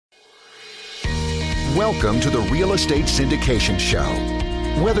Welcome to the Real Estate Syndication Show.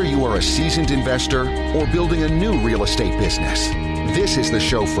 Whether you are a seasoned investor or building a new real estate business, this is the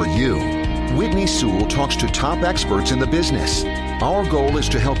show for you. Whitney Sewell talks to top experts in the business. Our goal is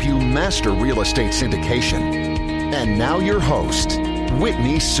to help you master real estate syndication. And now your host,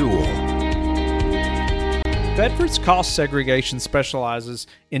 Whitney Sewell. Bedford's cost segregation specializes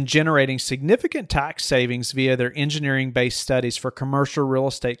in generating significant tax savings via their engineering-based studies for commercial real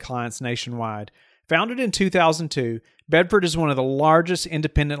estate clients nationwide. Founded in 2002, Bedford is one of the largest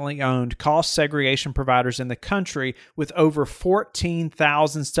independently owned cost segregation providers in the country, with over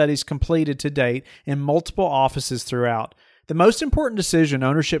 14,000 studies completed to date in multiple offices throughout. The most important decision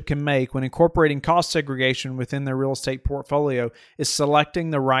ownership can make when incorporating cost segregation within their real estate portfolio is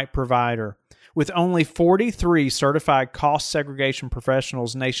selecting the right provider. With only 43 certified cost segregation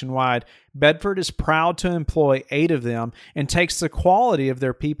professionals nationwide, Bedford is proud to employ 8 of them and takes the quality of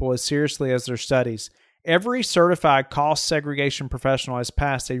their people as seriously as their studies. Every certified cost segregation professional has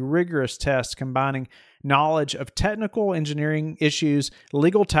passed a rigorous test combining knowledge of technical engineering issues,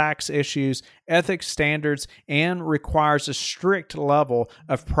 legal tax issues, ethics standards, and requires a strict level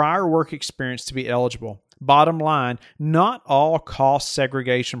of prior work experience to be eligible. Bottom line, not all cost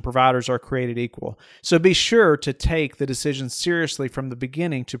segregation providers are created equal. So be sure to take the decision seriously from the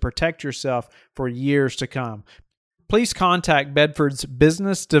beginning to protect yourself for years to come. Please contact Bedford's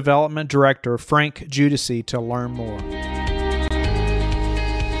Business Development Director, Frank Giudice, to learn more.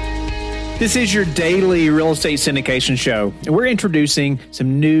 This is your daily real estate syndication show. And we're introducing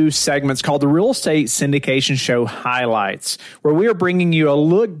some new segments called the Real Estate Syndication Show Highlights, where we are bringing you a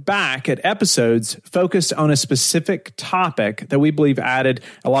look back at episodes focused on a specific topic that we believe added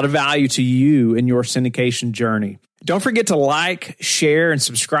a lot of value to you in your syndication journey. Don't forget to like, share, and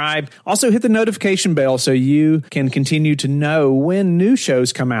subscribe. Also hit the notification bell so you can continue to know when new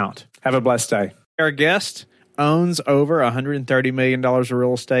shows come out. Have a blessed day. Our guest owns over $130 million of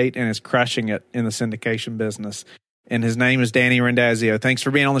real estate and is crushing it in the syndication business. And his name is Danny Randazzo. Thanks for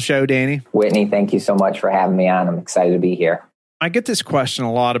being on the show, Danny. Whitney, thank you so much for having me on. I'm excited to be here. I get this question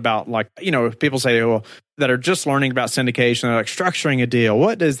a lot about, people say, well, that are just learning about syndication, they're like, structuring a deal.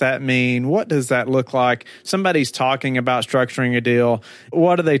 What does that mean? What does that look like? Somebody's talking about structuring a deal.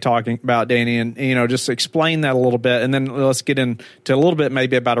 What are they talking about, Danny? And, just explain that a little bit. And then let's get into a little bit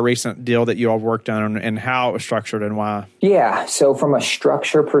maybe about a recent deal that you all worked on and how it was structured and why. Yeah. So from a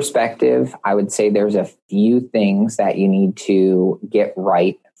structure perspective, I would say there's a few things that you need to get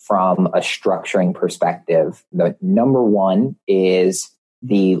right from a structuring perspective. The number one is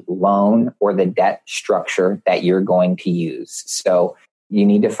the loan or the debt structure that you're going to use. So you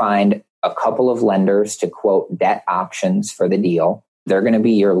need to find a couple of lenders to quote debt options for the deal. They're going to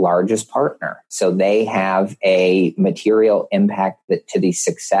be your largest partner. So they have a material impact to the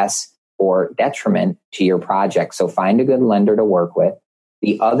success or detriment to your project. So find a good lender to work with.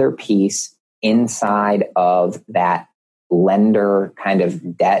 The other piece inside of that lender kind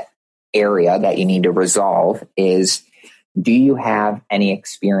of debt area that you need to resolve is, do you have any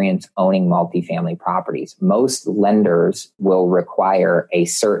experience owning multifamily properties? Most lenders will require a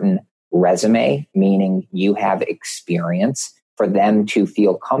certain resume, meaning you have experience, for them to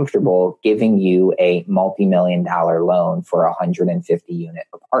feel comfortable giving you a multi-million-dollar loan for a 150-unit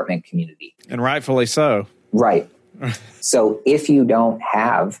apartment community. And rightfully so. Right. So if you don't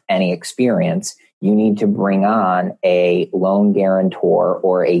have any experience, you need to bring on a loan guarantor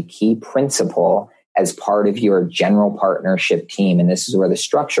or a key principal as part of your general partnership team. And this is where the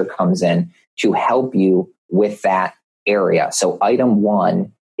structure comes in to help you with that area. So item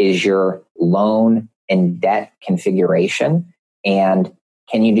one is your loan and debt configuration. And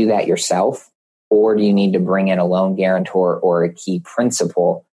can you do that yourself? Or do you need to bring in a loan guarantor or a key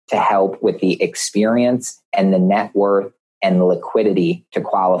principal to help with the experience and the net worth and the liquidity to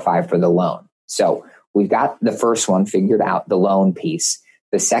qualify for the loan? So we've got the first one figured out, the loan piece.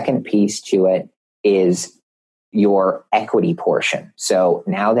 The second piece to it is your equity portion. So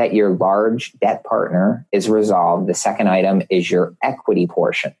now that your large debt partner is resolved, the second item is your equity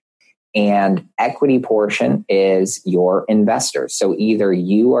portion. And equity portion is your investors. So either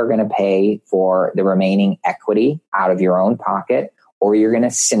you are going to pay for the remaining equity out of your own pocket, or you're going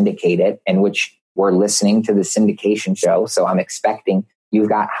to syndicate it, in which we're listening to the syndication show. So I'm expecting you've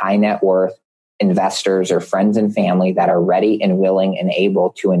got high net worth investors or friends and family that are ready and willing and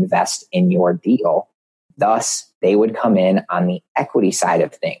able to invest in your deal. Thus, they would come in on the equity side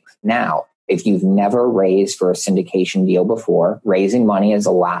of things. Now, if you've never raised for a syndication deal before, raising money is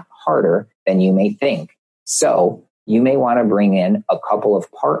a lot harder than you may think. So you may want to bring in a couple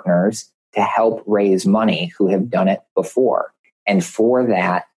of partners to help raise money who have done it before. And for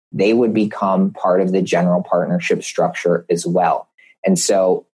that, they would become part of the general partnership structure as well. And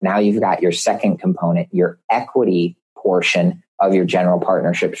so now you've got your second component, your equity portion of your general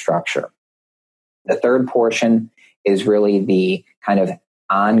partnership structure. The third portion is really the kind of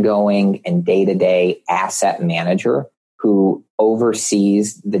ongoing and day-to-day asset manager who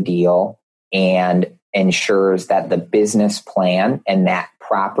oversees the deal and ensures that the business plan and that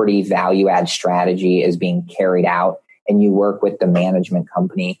property value add strategy is being carried out. And you work with the management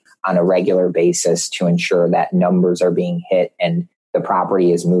company on a regular basis to ensure that numbers are being hit and the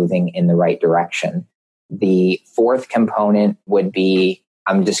property is moving in the right direction. The fourth component would be,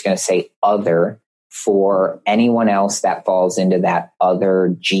 I'm just going to say other, for anyone else that falls into that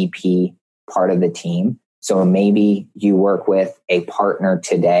other GP part of the team. So maybe you work with a partner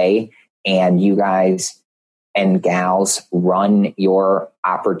today and you guys and gals run your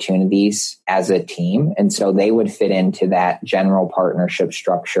opportunities as a team. And so they would fit into that general partnership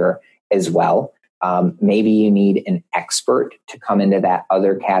structure as well. Maybe you need an expert to come into that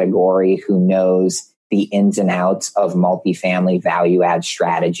other category who knows the ins and outs of multifamily value add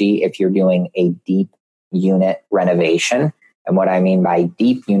strategy if you're doing a deep unit renovation. And what I mean by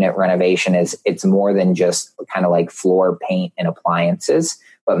deep unit renovation is it's more than just kind of like floor paint and appliances,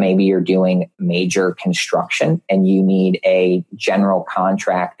 but maybe you're doing major construction and you need a general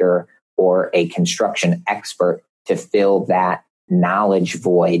contractor or a construction expert to fill that knowledge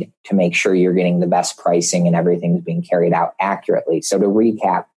void to make sure you're getting the best pricing and everything's being carried out accurately. So to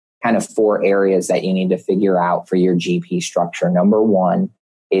recap, kind of 4 areas that you need to figure out for your GP structure. Number 1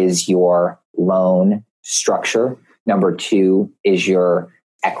 is your loan structure. Number 2 is your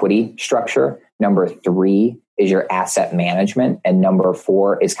equity structure. Number 3 is your asset management. And number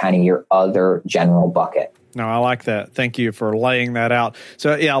 4 is kind of your other general bucket. No, I like that. Thank you for laying that out.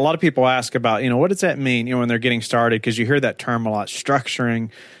 So, yeah, a lot of people ask about, what does that mean, when they're getting started? Because you hear that term a lot, structuring,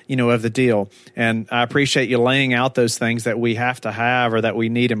 of the deal. And I appreciate you laying out those things that we have to have or that we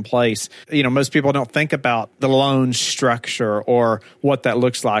need in place. Most people don't think about the loan structure or what that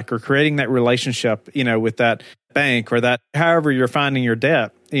looks like or creating that relationship, with that bank or that, however you're finding your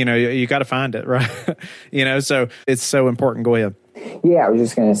debt, you got to find it, right? So it's so important. Go ahead. Yeah, I was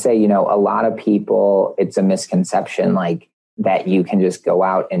just going to say, a lot of people, it's a misconception like that you can just go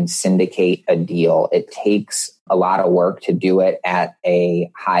out and syndicate a deal. It takes a lot of work to do it at a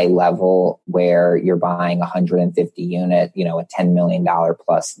high level where you're buying 150 unit, a $10 million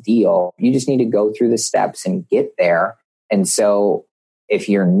plus deal. You just need to go through the steps and get there. And so if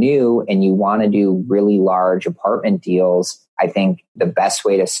you're new and you want to do really large apartment deals, I think the best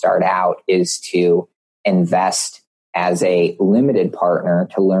way to start out is to invest as a limited partner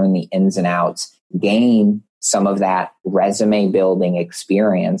to learn the ins and outs, gain some of that resume building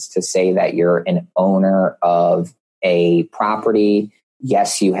experience to say that you're an owner of a property.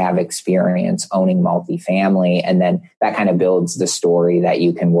 Yes, you have experience owning multifamily. And then that kind of builds the story that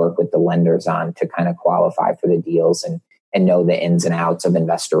you can work with the lenders on to kind of qualify for the deals and know the ins and outs of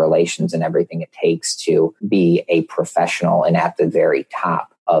investor relations and everything it takes to be a professional and at the very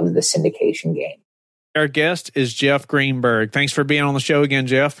top of the syndication game. Our guest is Jeff Greenberg. Thanks for being on the show again,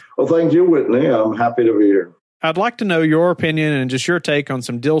 Jeff. Well, thank you, Whitney. I'm happy to be here. I'd like to know your opinion and just your take on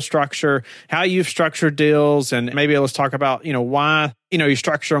some deal structure, how you've structured deals, and maybe let's talk about, why, you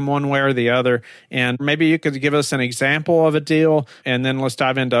structure them one way or the other. And maybe you could give us an example of a deal, and then let's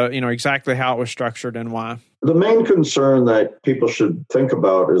dive into, exactly how it was structured and why. The main concern that people should think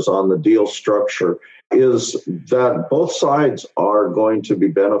about is on the deal structure is that both sides are going to be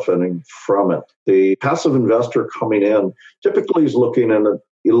benefiting from it. The passive investor coming in typically is looking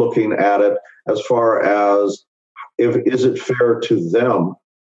at it as far as is it fair to them.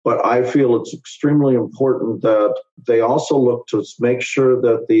 But I feel it's extremely important that they also look to make sure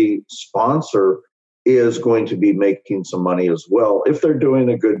that the sponsor is going to be making some money as well if they're doing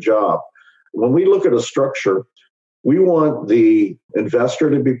a good job. When we look at a structure, we want the investor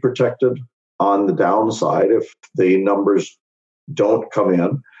to be protected on the downside if the numbers don't come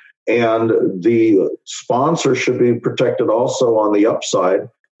in. And the sponsor should be protected also on the upside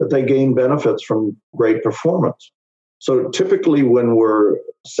that they gain benefits from great performance. So typically when we're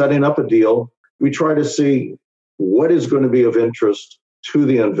setting up a deal, we try to see what is going to be of interest to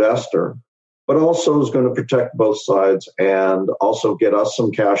the investor, but also is going to protect both sides and also get us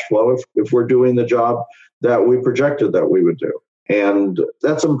some cash flow if we're doing the job that we projected that we would do. And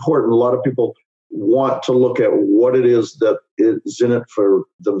that's important. A lot of people want to look at what it is that is in it for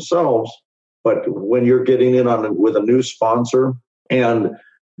themselves. But when you're getting in on with a new sponsor and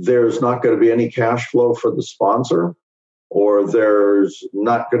there's not going to be any cash flow for the sponsor, or there's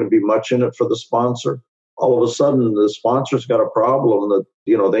not going to be much in it for the sponsor, all of a sudden the sponsor's got a problem that,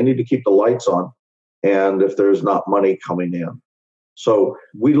 they need to keep the lights on. And if there's not money coming in. So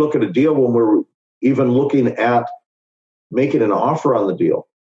we look at a deal when we're even looking at making an offer on the deal.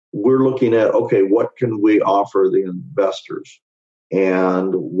 We're looking at, okay, what can we offer the investors?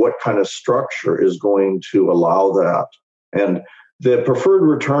 And what kind of structure is going to allow that? And the preferred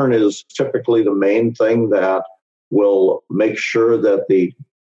return is typically the main thing that will make sure that the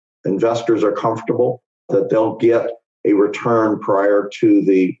investors are comfortable, that they'll get a return prior to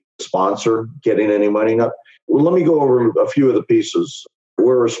the sponsor getting any money. Now, let me go over a few of the pieces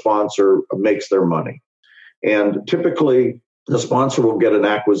where a sponsor makes their money. And typically, the sponsor will get an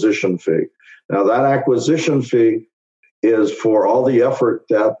acquisition fee. Now, that acquisition fee is for all the effort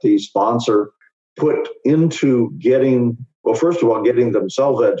that the sponsor put into getting, well, first of all, getting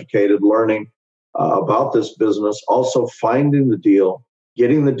themselves educated, learning about this business, also finding the deal,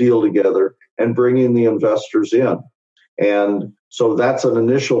 getting the deal together, and bringing the investors in. And so that's an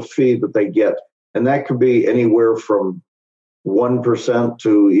initial fee that they get. And that could be anywhere from 1%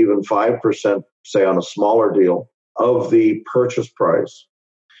 to even 5%, say on a smaller deal, of the purchase price.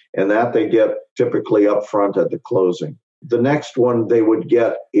 And that they get typically upfront at the closing. The next one they would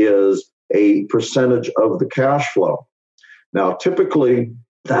get is a percentage of the cash flow. Now, typically,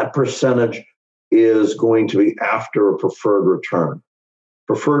 that percentage is going to be after a preferred return.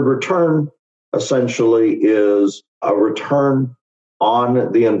 Preferred return essentially is a return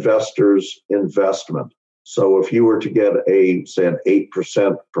on the investor's investment. So if you were to get say an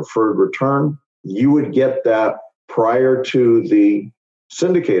 8% preferred return, you would get that prior to the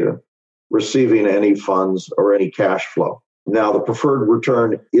syndicator receiving any funds or any cash flow. Now, the preferred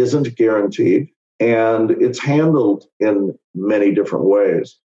return isn't guaranteed, and it's handled in many different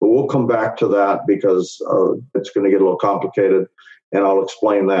ways. But we'll come back to that because it's going to get a little complicated, and I'll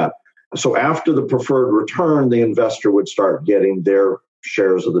explain that. So after the preferred return, the investor would start getting their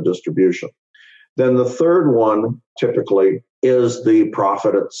shares of the distribution. Then the third one typically is the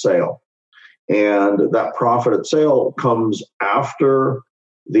profit at sale. And that profit at sale comes after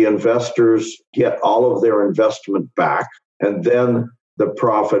the investors get all of their investment back, and then the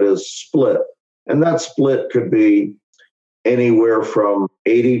profit is split. And that split could be anywhere from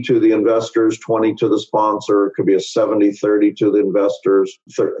 80 to the investors, 20 to the sponsor. It could be a 70-30 to the investors,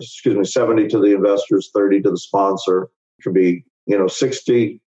 70 to the investors, 30 to the sponsor. It could be,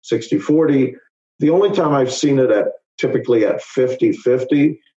 60-40. The only time I've seen it typically at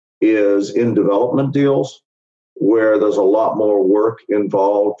 50-50 is in development deals where there's a lot more work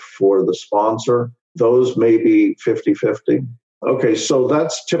involved for the sponsor. Those may be 50-50. Okay, so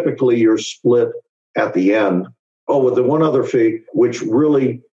that's typically your split at the end. Oh, with the one other fee, which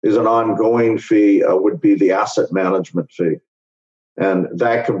really is an ongoing fee, would be the asset management fee. And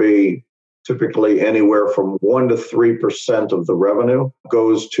that could be typically anywhere from 1% to 3% of the revenue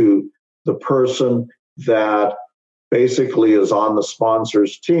goes to the person that basically is on the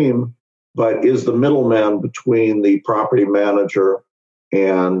sponsor's team, but is the middleman between the property manager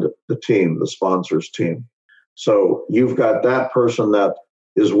and the team, the sponsor's team. So you've got that person that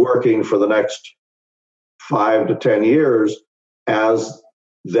is working for the next 5 to 10 years as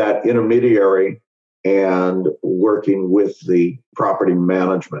that intermediary and working with the property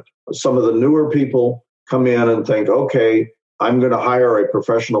management. Some of the newer people come in and think, okay, I'm going to hire a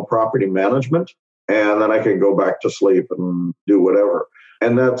professional property management, and then I can go back to sleep and do whatever.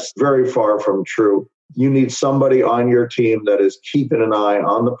 And that's very far from true. You need somebody on your team that is keeping an eye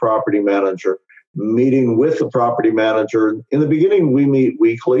on the property manager, meeting with the property manager. In the beginning, we meet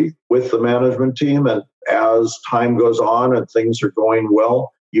weekly with the management team. And as time goes on and things are going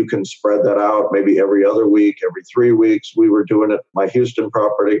well, you can spread that out maybe every other week, every 3 weeks. We were doing it at my Houston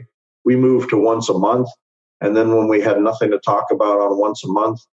property. We moved to once a month. And then when we had nothing to talk about on once a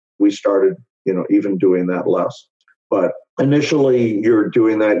month, we started, even doing that less. But initially, you're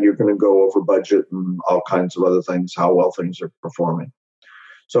doing that, you're going to go over budget and all kinds of other things, how well things are performing.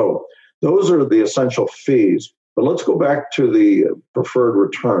 So those are the essential fees. But let's go back to the preferred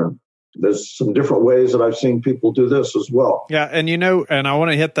return. There's some different ways that I've seen people do this as well. Yeah, and and I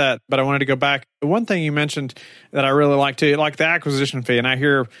want to hit that, but I wanted to go back. The one thing you mentioned that I really like too, like the acquisition fee, and I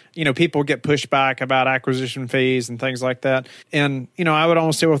hear, people get pushed back about acquisition fees and things like that. And, I would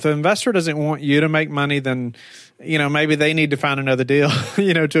almost say, well, if the investor doesn't want you to make money, then, maybe they need to find another deal,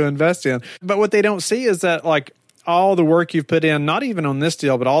 to invest in. But what they don't see is that, all the work you've put in, not even on this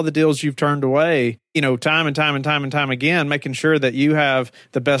deal, but all the deals you've turned away, time and time again, making sure that you have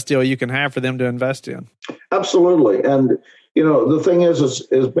the best deal you can have for them to invest in. Absolutely. And, the thing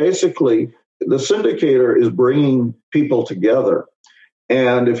is basically the syndicator is bringing people together.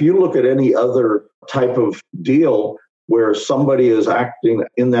 And if you look at any other type of deal where somebody is acting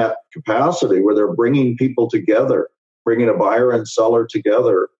in that capacity, where they're bringing people together, bringing a buyer and seller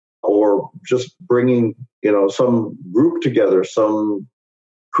together, or just bringing, some group together, some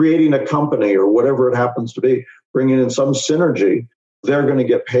creating a company or whatever it happens to be, bringing in some synergy, they're going to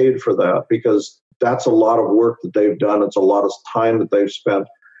get paid for that because that's a lot of work that they've done. It's a lot of time that they've spent,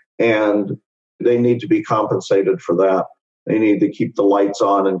 and they need to be compensated for that. They need to keep the lights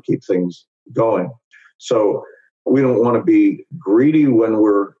on and keep things going. So we don't want to be greedy when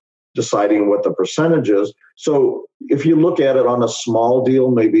we're deciding what the percentage is. So if you look at it on a small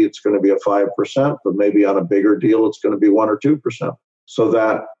deal, maybe it's going to be a 5%, but maybe on a bigger deal, it's going to be 1 or 2%. So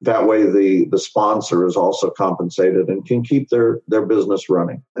that way the sponsor is also compensated and can keep their business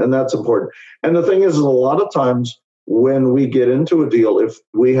running. And that's important. And the thing is a lot of times when we get into a deal, if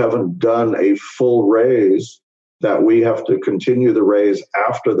we haven't done a full raise, that we have to continue the raise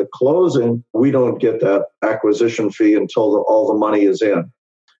after the closing, we don't get that acquisition fee until all the money is in.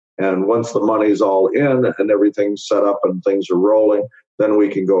 And once the money's all in and everything's set up and things are rolling, then we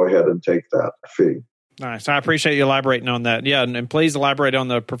can go ahead and take that fee. Nice. I appreciate you elaborating on that. Yeah, and please elaborate on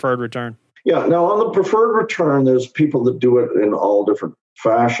the preferred return. Yeah. Now, on the preferred return, there's people that do it in all different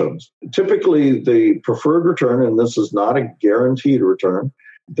fashions. Typically, the preferred return, and this is not a guaranteed return,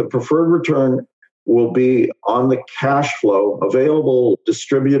 the preferred return will be on the cash flow. Available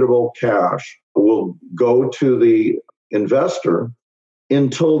distributable cash will go to the investor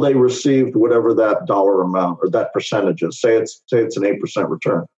until they received whatever that dollar amount or that percentage is. Say it's an 8%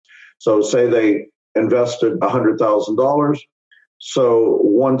 return. So say they invested $100,000. So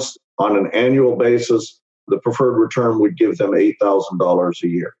once on an annual basis, the preferred return would give them $8,000 a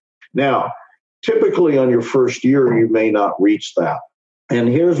year. Now, typically on your first year, you may not reach that. And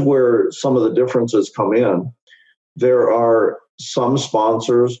here's where some of the differences come in. There are some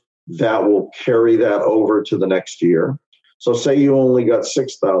sponsors that will carry that over to the next year. So say you only got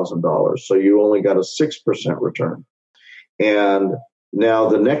 $6,000, so you only got a 6% return. And now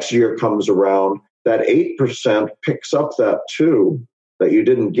the next year comes around, that 8% picks up that 2 that you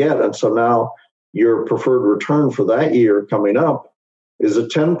didn't get. And so now your preferred return for that year coming up is a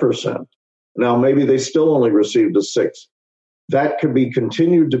 10%. Now maybe they still only received a 6. That could be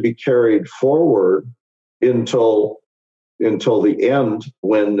continued to be carried forward until the end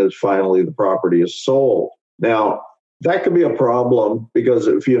when finally the property is sold. Now, that could be a problem because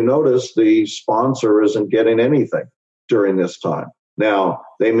if you notice, the sponsor isn't getting anything during this time. Now,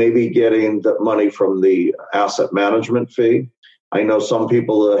 they may be getting the money from the asset management fee. I know some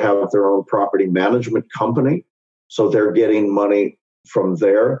people that have their own property management company, so they're getting money from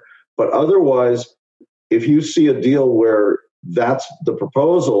there. But otherwise, if you see a deal where that's the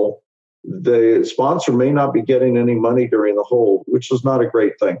proposal, the sponsor may not be getting any money during the hold, which is not a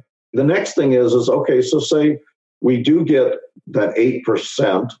great thing. The next thing is okay, so say we do get that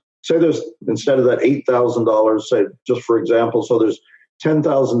 8%. Say there's, instead of that $8,000, say just for example, so there's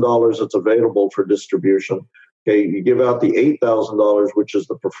 $10,000 that's available for distribution. Okay, you give out the $8,000, which is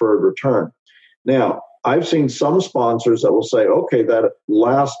the preferred return. Now, I've seen some sponsors that will say, okay, that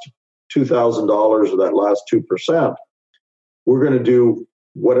last $2,000 or that last 2%, we're going to do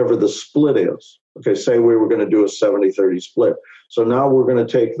whatever the split is. Okay, say we were going to do a 70-30 split. So now we're going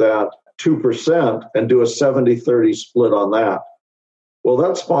to take that 2% and do a 70-30 split on that. Well,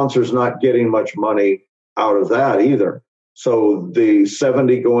 that sponsor's not getting much money out of that either. So the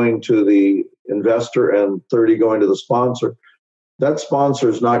 70 going to the investor and 30 going to the sponsor, that sponsor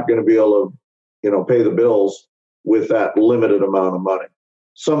is not going to be able to, pay the bills with that limited amount of money.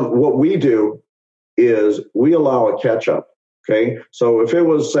 What we do is we allow a catch-up. Okay, so if it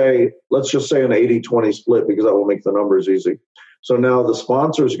was, let's just say an 80-20 split, because that will make the numbers easy. So now the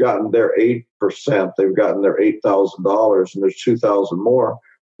sponsor's gotten their 8%, they've gotten their $8,000, and there's $2,000 more.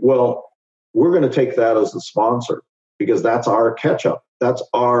 Well, we're going to take that as the sponsor because that's our catch-up. That's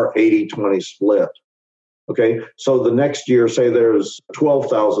our 80-20 split. Okay, so the next year, say there's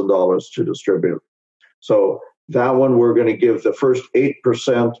 $12,000 to distribute. So that one, we're going to give the first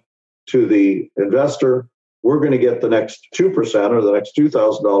 8% to the investor. We're going to get the next 2% or the next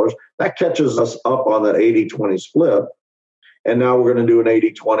 $2,000. That catches us up on that 80-20 split. And now we're going to do an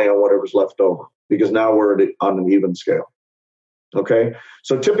 80-20 on whatever's left over because now we're on an even scale. Okay?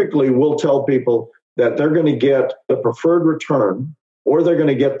 So typically we'll tell people that they're going to get the preferred return or they're going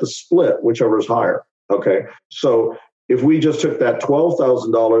to get the split, whichever is higher. Okay? So if we just took that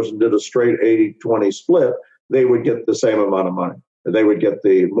 $12,000 and did a straight 80-20 split, they would get the same amount of money. They would get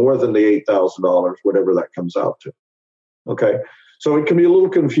the more than the $8,000, whatever that comes out to. Okay? So it can be a little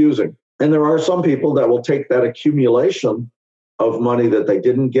confusing. And there are some people that will take that accumulation of money that they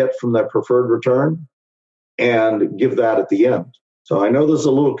didn't get from that preferred return and give that at the end. So I know this is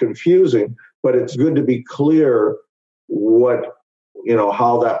a little confusing, but it's good to be clear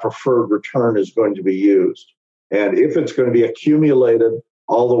how that preferred return is going to be used. And if it's going to be accumulated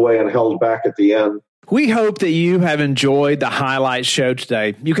all the way and held back at the end. We hope that you have enjoyed the highlight show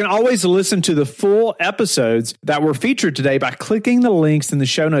today. You can always listen to the full episodes that were featured today by clicking the links in the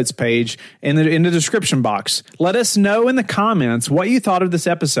show notes page in the description box. Let us know in the comments what you thought of this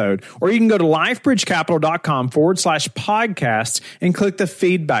episode, or you can go to lifebridgecapital.com/podcast and click the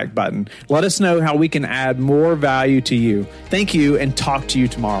feedback button. Let us know how we can add more value to you. Thank you, and talk to you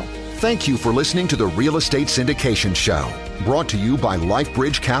tomorrow. Thank you for listening to the Real Estate Syndication Show, brought to you by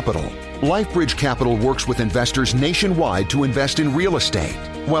LifeBridge Capital. LifeBridge Capital works with investors nationwide to invest in real estate,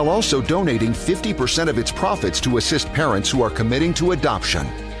 while also donating 50% of its profits to assist parents who are committing to adoption.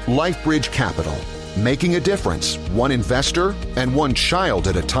 LifeBridge Capital, making a difference, one investor and one child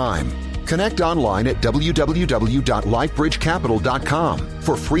at a time. Connect online at www.lifebridgecapital.com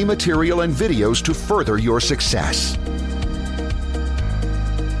for free material and videos to further your success.